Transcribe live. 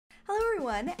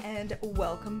everyone, and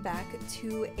welcome back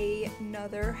to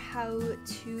another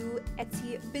how-to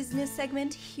Etsy business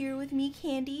segment here with me,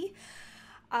 Candy.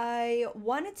 I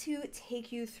wanted to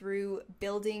take you through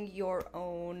building your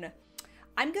own.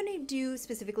 I'm going to do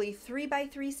specifically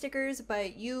 3x3 stickers,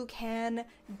 but you can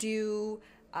do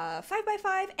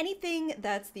 5x5, anything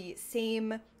that's the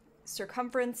same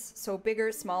circumference, so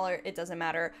bigger, smaller, it doesn't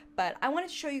matter. But I wanted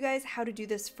to show you guys how to do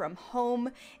this from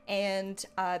home and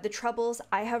the troubles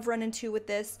I have run into with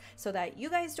this so that you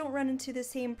guys don't run into the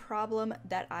same problem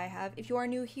that I have. If you are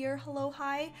new here, hello,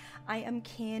 hi, I am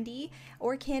Candy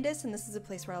or Candice, and this is a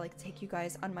place where I like to take you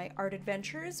guys on my art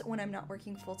adventures when I'm not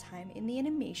working full-time in the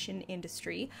animation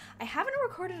industry. I haven't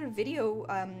recorded a video,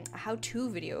 a how-to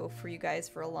video for you guys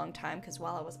for a long time because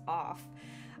while I was off,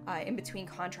 in between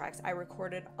contracts, I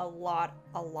recorded a lot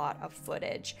of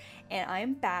footage, and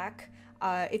I'm back.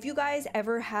 If you guys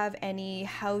ever have any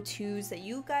how-tos that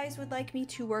you guys would like me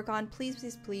to work on,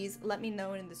 please let me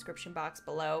know in the description box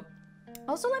below.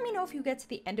 Also, let me know if you get to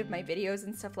the end of my videos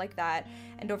and stuff like that,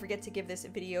 and don't forget to give this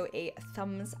video a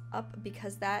thumbs up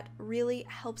because that really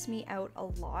helps me out a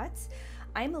lot.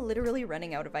 I'm literally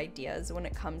running out of ideas when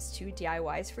it comes to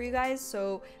DIYs for you guys,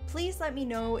 so please let me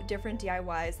know different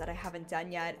DIYs that I haven't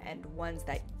done yet and ones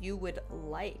that you would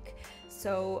like.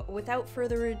 So without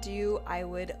further ado, I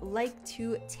would like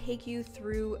to take you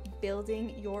through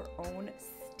building your own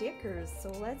stickers. So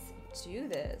let's do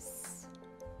this.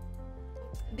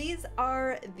 These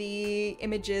are the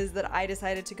images that I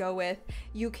decided to go with.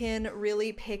 You can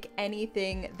really pick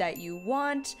anything that you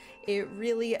want. It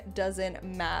really doesn't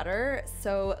matter.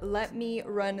 So let me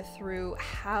run through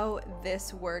how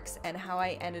this works and how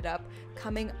I ended up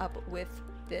coming up with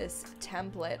this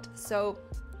template. So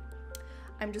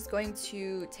I'm just going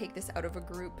to take this out of a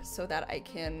group so that I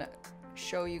can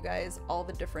show you guys all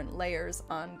the different layers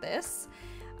on this.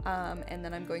 And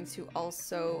then I'm going to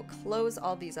also close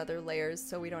all these other layers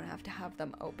so we don't have to have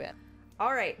them open.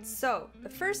 All right, so the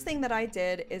first thing that I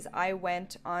did is I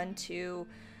went onto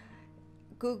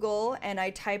Google and I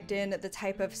typed in the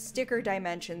type of sticker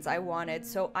dimensions I wanted.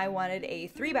 So I wanted a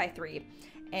 3x3,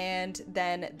 and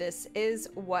then this is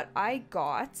what I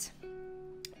got.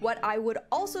 What I would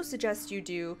also suggest you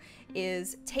do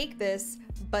is take this,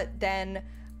 but then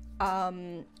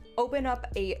open up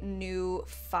a new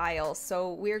file.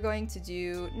 So we're going to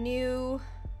do new,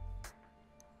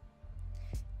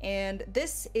 and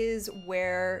this is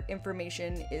where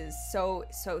information is so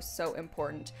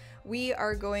important. We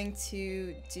are going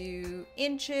to do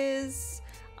inches.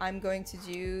 I'm going to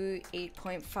do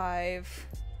 8.5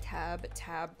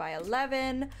 tab by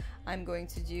 11. I'm going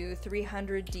to do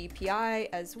 300 DPI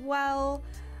as well.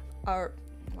 Or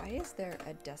why is there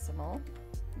a decimal?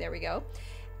 There we go.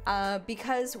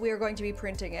 Because we are going to be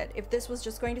printing it. If this was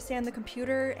just going to stay on the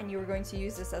computer and you were going to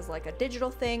use this as like a digital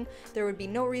thing, there would be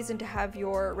no reason to have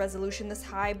your resolution this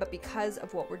high, but because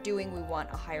of what we're doing, we want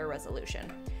a higher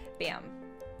resolution. Bam.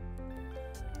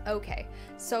 Okay,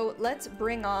 so let's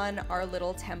bring on our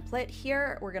little template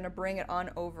here. We're gonna bring it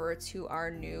on over to our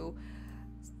new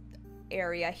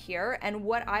area here, and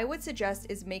what I would suggest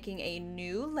is making a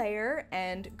new layer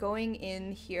and going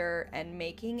in here and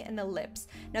making an ellipse.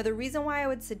 Now the reason why I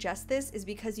would suggest this is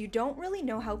because you don't really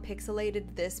know how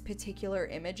pixelated this particular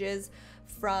image is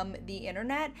from the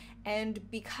internet, and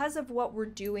because of what we're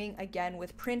doing again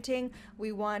with printing,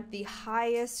 we want the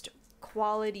highest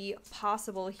quality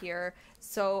possible here.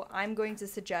 So I'm going to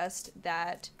suggest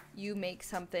that you make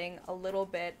something a little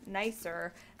bit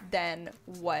nicer than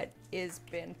what is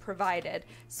been provided.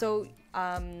 So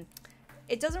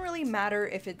it doesn't really matter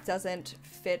if it doesn't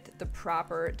fit the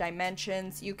proper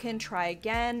dimensions. You can try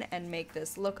again and make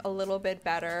this look a little bit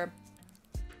better.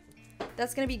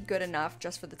 That's gonna be good enough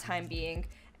just for the time being.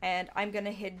 And I'm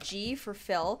gonna hit G for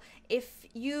fill. If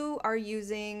you are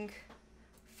using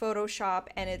Photoshop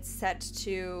and it's set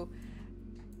to,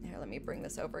 here, let me bring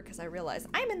this over because I realize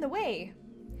I'm in the way.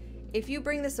 If you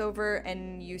bring this over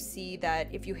and you see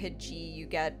that if you hit G, you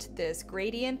get this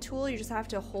gradient tool, you just have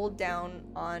to hold down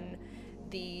on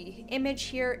the image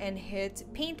here and hit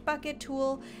paint bucket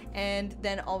tool, and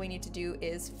then all we need to do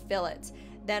is fill it.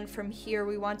 Then from here,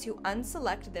 we want to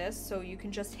unselect this, so you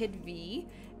can just hit V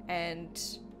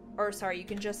and, or sorry, you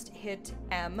can just hit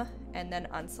M and then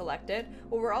unselect it.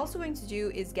 What we're also going to do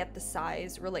is get the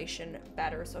size relation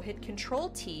better. So hit Control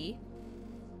T.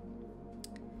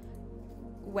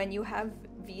 When you have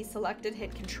V selected,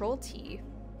 hit Control T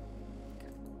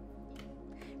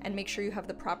and make sure you have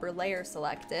the proper layer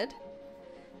selected.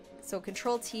 So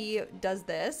Control T does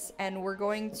this, and we're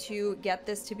going to get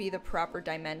this to be the proper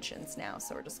dimensions now.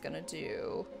 So we're just gonna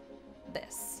do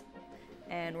this.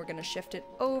 and we're gonna shift it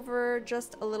over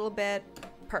just a little bit.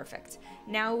 Perfect.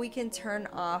 Now we can turn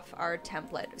off our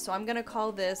template. So I'm gonna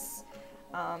call this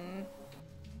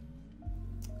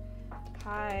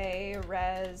high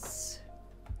res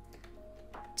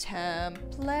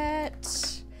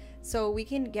template. So we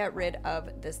can get rid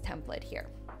of this template here.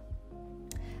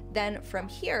 Then from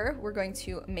here, we're going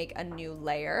to make a new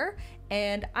layer,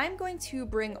 and I'm going to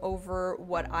bring over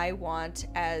what I want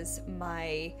as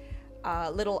my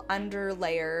little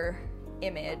underlayer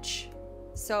image.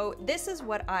 So this is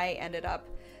what I ended up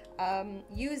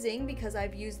using, because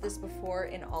I've used this before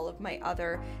in all of my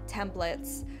other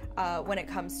templates when it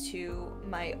comes to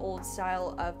my old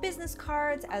style of business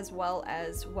cards, as well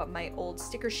as what my old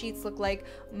sticker sheets look like.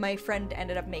 My friend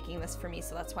ended up making this for me,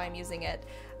 so that's why I'm using it.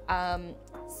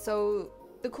 So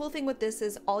the cool thing with this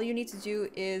is all you need to do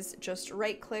is just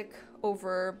right click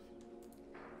over.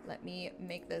 Let me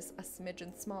make this a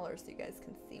smidgen smaller so you guys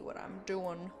can see what I'm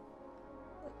doing.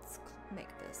 Let's make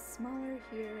this smaller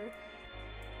here.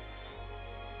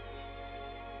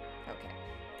 Okay.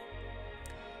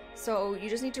 So you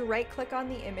just need to right click on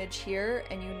the image here,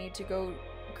 and you need to go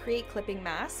create clipping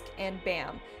mask, and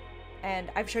bam.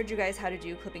 And I've showed you guys how to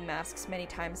do clipping masks many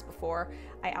times before.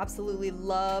 I absolutely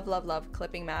love, love, love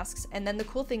clipping masks. And then the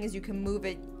cool thing is you can move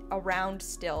it around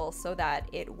still so that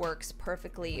it works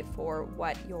perfectly for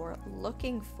what you're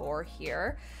looking for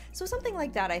here. So something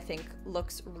like that I think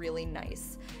looks really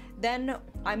nice. Then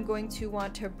I'm going to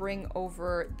want to bring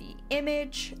over the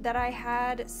image that I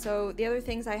had. So the other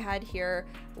things I had here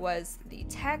was the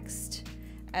text,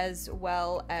 as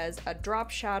well as a drop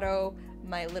shadow,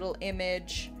 my little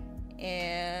image,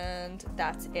 and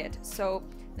that's it. So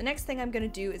the next thing I'm going to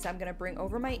do is I'm going to bring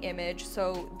over my image.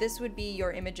 So this would be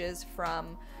your images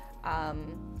from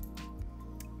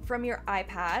your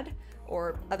iPad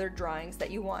or other drawings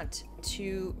that you want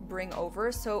to bring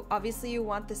over. So obviously you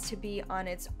want this to be on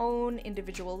its own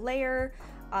individual layer.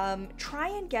 Try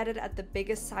and get it at the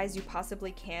biggest size you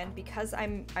possibly can, because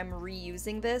I'm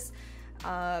reusing this.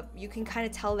 You can kind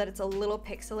of tell that it's a little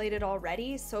pixelated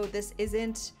already, so this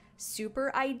isn't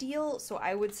super ideal. So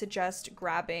I would suggest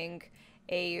grabbing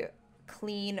a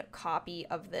clean copy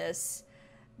of this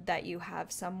that you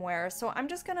have somewhere. So I'm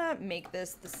just gonna make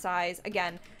this the size.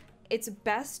 Again, it's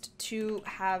best to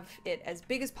have it as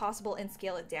big as possible and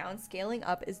scale it down. Scaling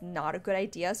up is not a good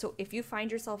idea. So if you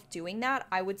find yourself doing that,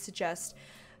 I would suggest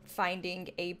finding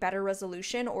a better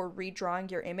resolution or redrawing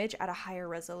your image at a higher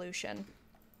resolution.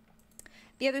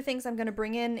 The other things I'm going to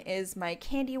bring in is my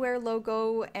CandiWare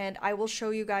logo, and I will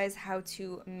show you guys how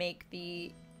to make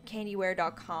the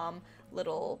CandiWare.com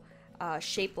little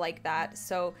shape like that.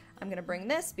 So I'm going to bring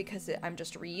this because I'm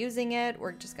just reusing it.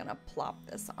 We're just going to plop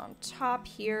this on top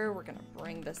here. We're going to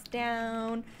bring this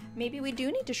down. Maybe we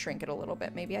do need to shrink it a little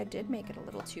bit. Maybe I did make it a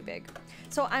little too big.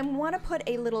 So I want to put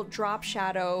a little drop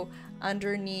shadow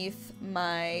underneath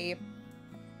my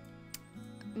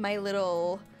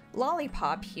little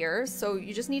lollipop here. So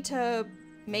you just need to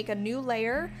make a new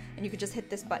layer, and you could just hit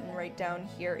this button right down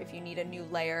here if you need a new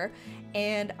layer.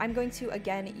 And I'm going to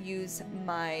again use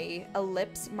my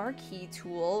ellipse marquee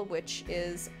tool, which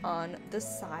is on the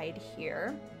side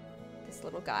here, this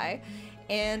little guy.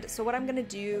 And so what I'm gonna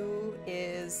do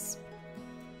is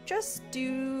just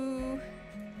do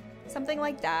something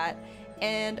like that,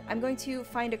 and I'm going to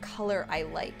find a color I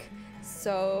like.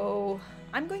 So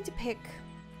I'm going to pick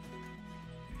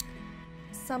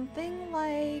something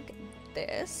like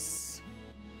this,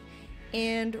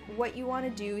 and what you want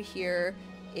to do here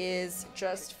is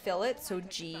just fill it, so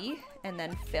G and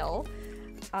then fill,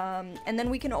 and then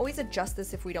we can always adjust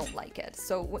this if we don't like it.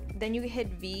 So then you hit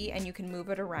V and you can move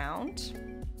it around.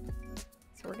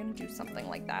 So we're gonna do something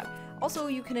like that. Also,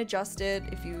 you can adjust it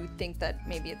if you think that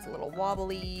maybe it's a little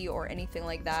wobbly or anything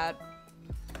like that.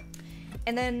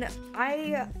 And then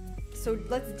so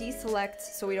let's deselect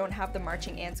so we don't have the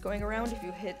marching ants going around. If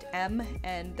you hit M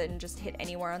and then just hit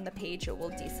anywhere on the page, it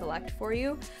will deselect for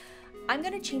you. I'm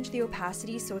gonna change the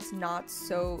opacity so it's not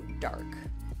so dark,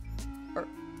 or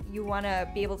you wanna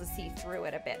be able to see through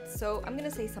it a bit. So I'm gonna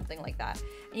say something like that.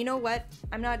 And you know what?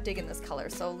 I'm not digging this color,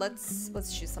 so let's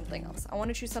choose something else. I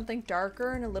wanna choose something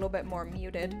darker and a little bit more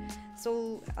muted.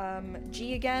 So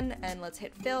G again, and let's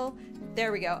hit fill.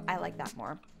 There we go, I like that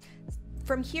more.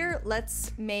 From here,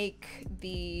 let's make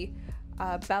the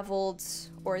beveled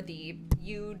or the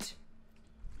U'd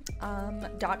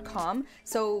 .com.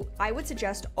 So I would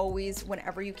suggest always,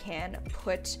 whenever you can,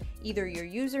 put either your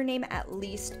username at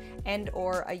least and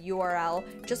or a URL,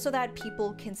 just so that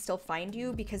people can still find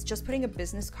you, because just putting a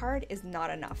business card is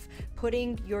not enough.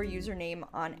 Putting your username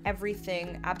on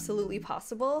everything absolutely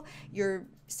possible, you're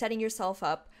setting yourself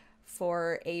up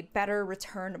for a better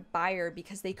return buyer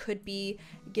because they could be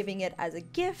giving it as a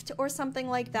gift or something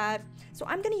like that. So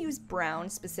I'm going to use brown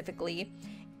specifically,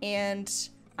 and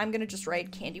I'm going to just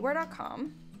write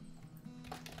CandiWare.com.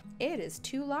 It is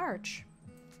too large.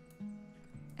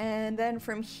 And then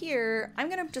from here, I'm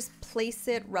going to just place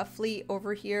it roughly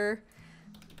over here.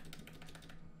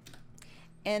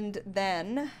 And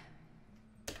then,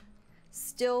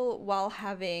 still while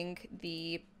having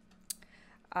the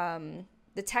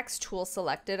text tool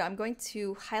selected, I'm going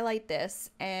to highlight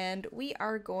this, and we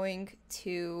are going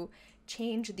to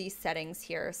change these settings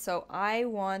here. So I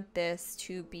want this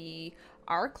to be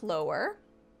arc lower.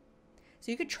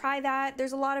 So you could try that.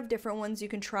 There's a lot of different ones you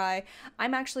can try.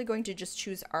 I'm actually going to just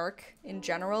choose arc in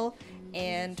general,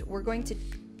 and we're going to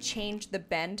change the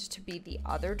bend to be the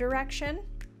other direction.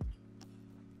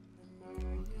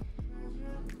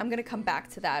 I'm gonna come back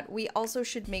to that. We also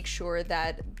should make sure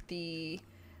that the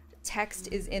text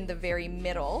is in the very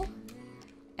middle,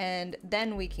 and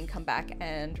then we can come back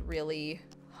and really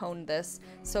hone this.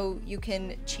 So you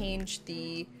can change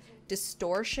the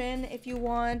distortion if you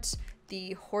want,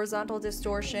 the horizontal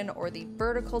distortion or the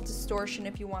vertical distortion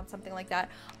if you want something like that.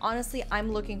 Honestly,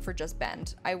 I'm looking for just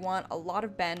bend. I want a lot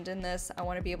of bend in this. I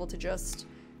want to be able to just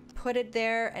put it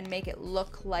there and make it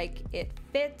look like it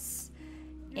fits.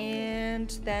 And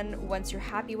then once you're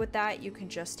happy with that, you can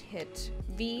just hit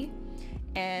V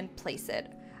and place it.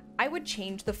 I would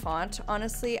change the font.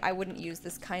 Honestly, I wouldn't use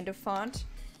this kind of font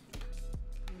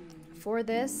for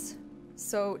this.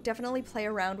 So definitely play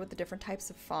around with the different types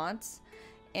of fonts.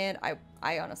 And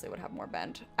I honestly would have more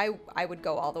bend. I would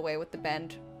go all the way with the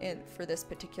bend for this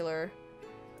particular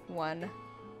one.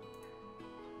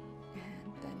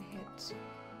 And then hit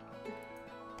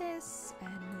this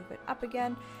and move it up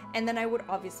again. And then I would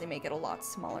obviously make it a lot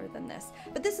smaller than this.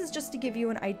 But this is just to give you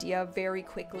an idea very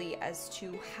quickly as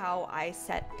to how I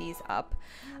set these up.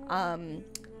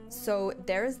 So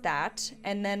there's that.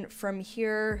 And then from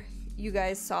here, you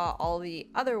guys saw all the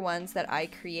other ones that I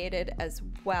created as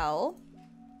well.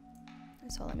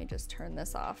 So let me just turn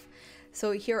this off.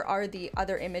 So here are the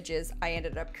other images I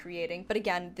ended up creating. But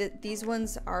again, these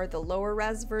ones are the lower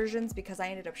res versions because I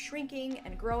ended up shrinking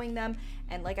and growing them.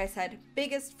 And like I said,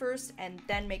 biggest first and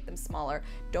then make them smaller.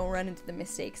 Don't run into the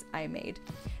mistakes I made.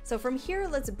 So from here,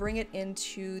 let's bring it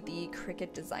into the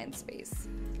Cricut design space.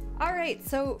 All right,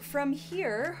 so from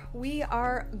here, we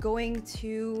are going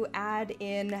to add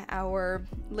in our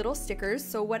little stickers.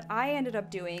 So what I ended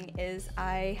up doing is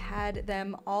I had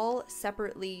them all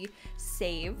separately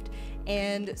saved.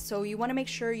 And so you wanna make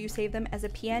sure you save them as a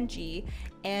PNG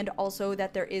and also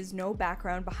that there is no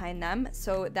background behind them.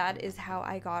 So that is how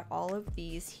I got all of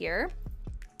these here.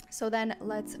 So then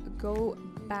let's go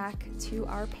back to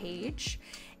our page.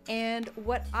 And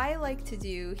what I like to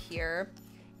do here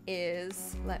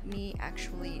is, let me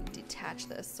actually detach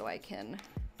this so I can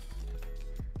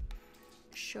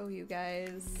show you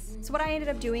guys. So what I ended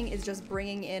up doing is just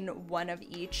bringing in one of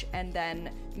each and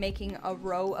then making a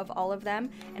row of all of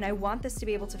them. And I want this to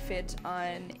be able to fit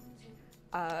on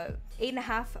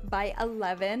 8.5 by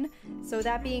 11. So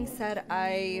that being said,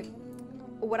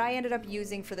 what I ended up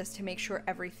using for this to make sure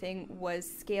everything was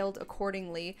scaled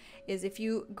accordingly is if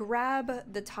you grab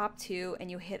the top two and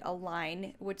you hit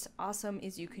align, what's awesome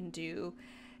is you can do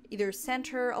either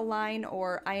center align,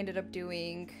 or I ended up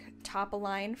doing top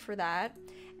align for that.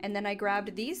 And then I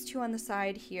grabbed these two on the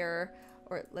side here,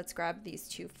 or let's grab these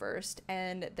two first,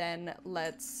 and then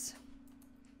let's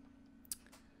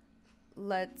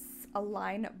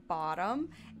align bottom.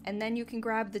 And then you can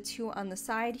grab the two on the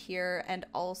side here and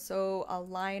also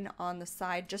align on the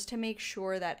side just to make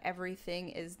sure that everything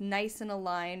is nice and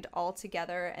aligned all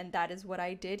together. And that is what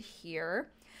I did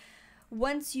here.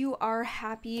 Once you are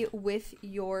happy with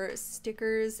your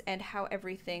stickers and how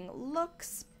everything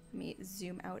looks, let me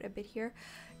zoom out a bit here.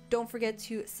 Don't forget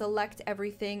to select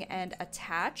everything and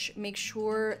attach. Make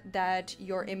sure that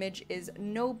your image is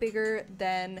no bigger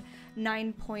than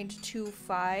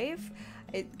 9.25.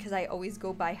 Because I always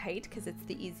go by height because it's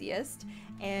the easiest.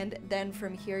 And then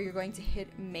from here, you're going to hit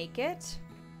make it.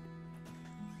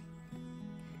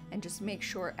 And just make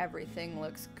sure everything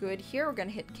looks good here. We're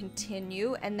gonna hit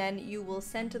continue, and then you will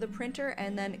send to the printer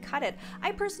and then cut it.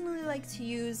 I personally like to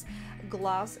use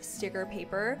gloss sticker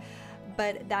paper.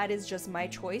 but that is just my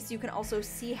choice. You can also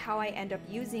see how I end up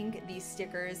using these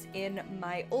stickers in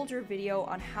my older video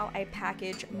on how I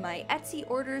package my Etsy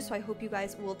orders, so I hope you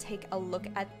guys will take a look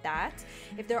at that.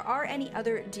 If there are any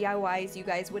other DIYs you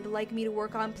guys would like me to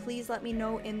work on, please let me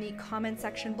know in the comment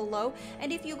section below.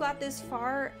 And if you got this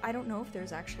far, I don't know if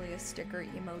there's actually a sticker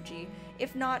emoji.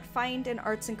 If not, find an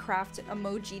arts and craft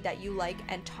emoji that you like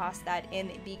and toss that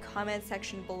in the comment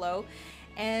section below.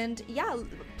 And yeah,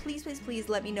 please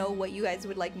let me know what you guys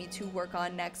would like me to work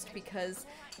on next, because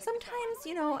sometimes,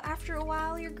 you know, after a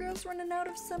while your girl's running out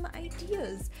of some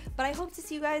ideas. But I hope to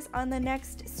see you guys on the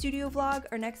next studio vlog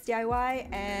or next DIY,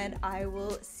 and I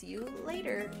will see you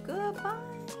later. Goodbye!